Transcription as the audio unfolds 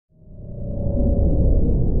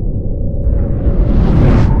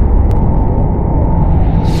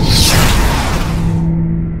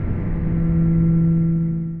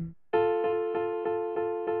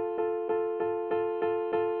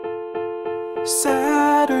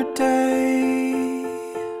Saturday,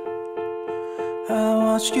 I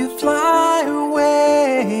watched you fly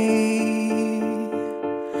away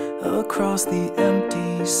across the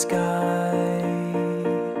empty sky.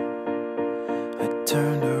 I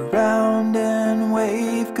turned around and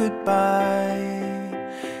waved goodbye,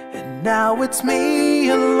 and now it's me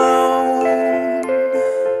alone.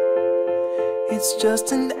 It's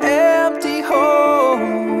just an empty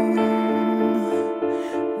home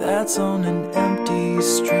that's on an empty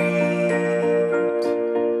street,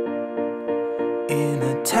 in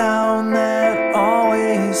a town that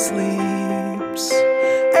always sleeps,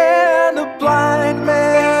 and a blind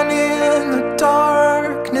man in the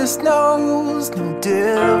darkness knows no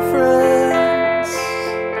difference.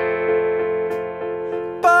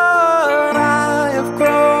 But I have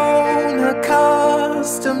grown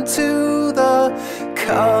accustomed to the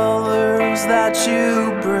colors that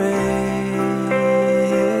you bring.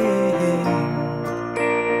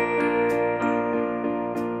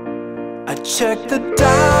 I check the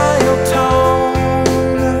dial tone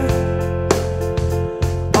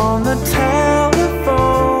on the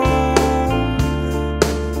telephone,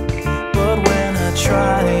 but when I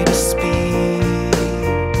try to speak,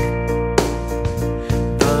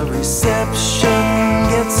 the reception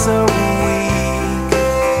gets so weak.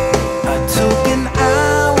 I took an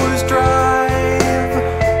hour's drive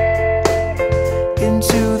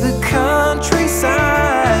into the countryside.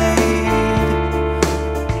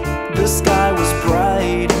 The sky was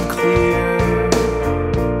bright and clear,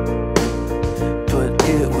 but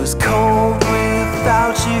it was cold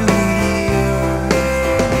without you here.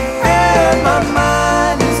 And my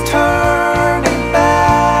mind is turning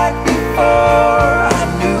back before I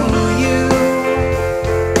knew you.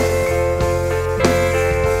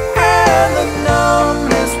 And the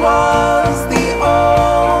numbness was the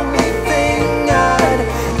only thing I'd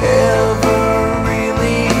ever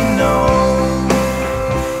really known.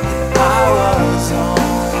 I was on.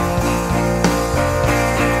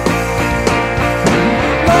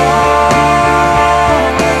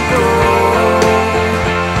 Long ago,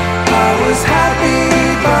 I was happy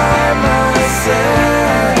by myself.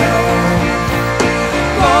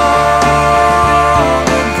 Long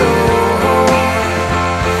ago,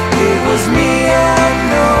 it was me and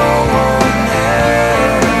no one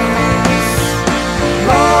else.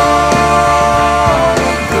 Long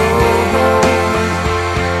ago,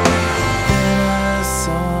 then I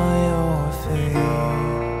saw your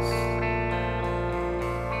face.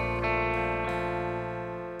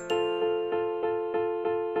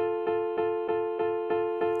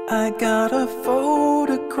 I got a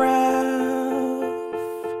photograph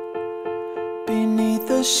beneath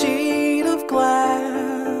a sheet of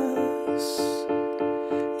glass,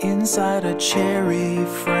 inside a cherry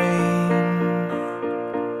frame,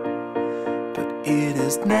 but it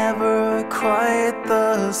is never quite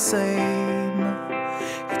the same.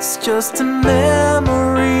 It's just a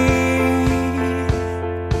memory,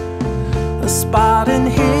 a spot in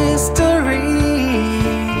history.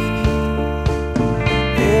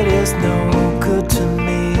 It is no good to me.